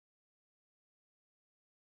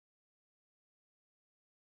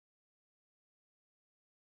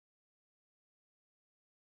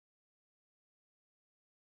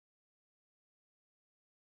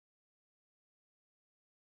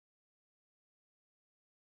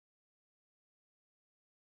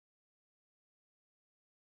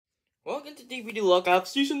Welcome to DVD Lockup,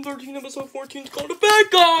 Season 13, Episode 14. It's called The Bad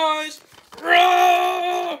Guys!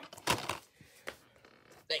 Roar!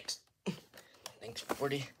 Thanks. Thanks,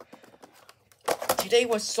 40. Today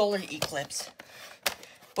was solar eclipse.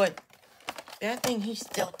 But, bad thing he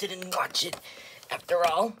still didn't watch it, after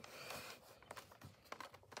all.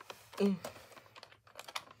 Oh,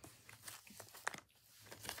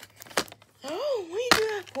 what do you do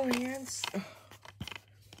that for, hands?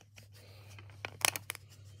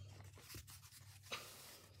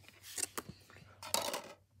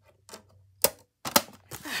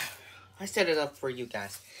 I set it up for you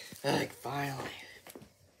guys. Like, finally.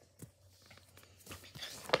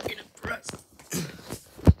 I'm gonna press.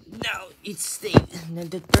 Now it's stayed. And then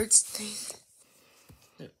the third state.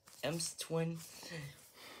 The M's twin.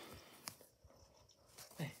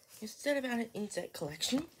 Instead about an insect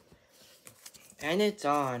collection. And it's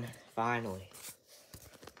on, finally.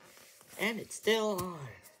 And it's still on.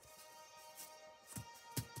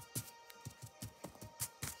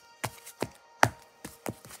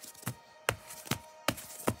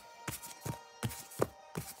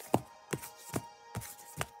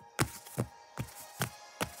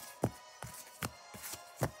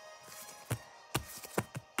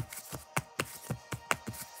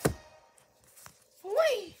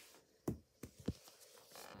 Wait!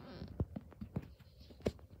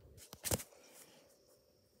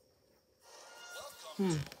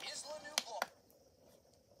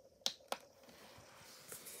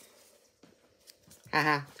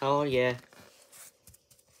 Haha, told ya.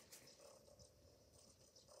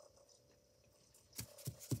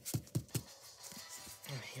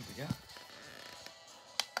 Here we go.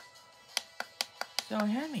 So,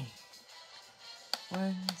 hand me.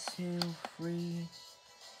 1, 2, 3.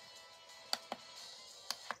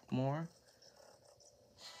 More.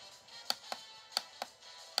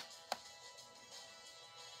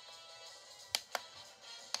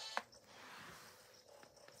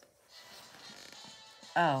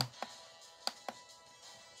 Oh.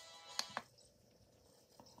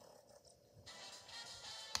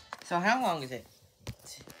 So how long is it?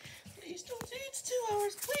 Please don't say it's 2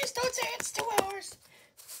 hours. Please don't say it's 2 hours.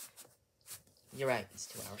 You're right, it's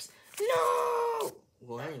 2 hours. No!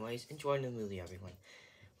 Well, anyways, enjoy the movie, everyone.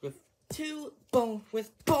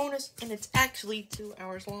 With bonus, and it's actually 2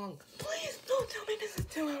 hours long. Please don't tell me this is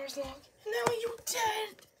 2 hours long. Now you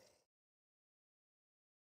dead.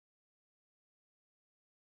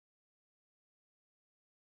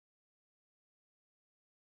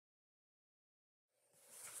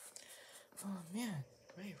 Oh man,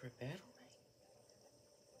 ready for battle?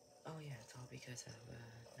 Oh yeah, it's all because of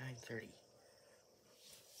 9:30.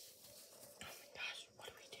 Oh my gosh, what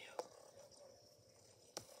do we do?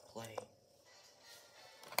 Play.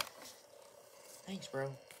 Thanks,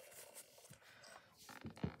 bro.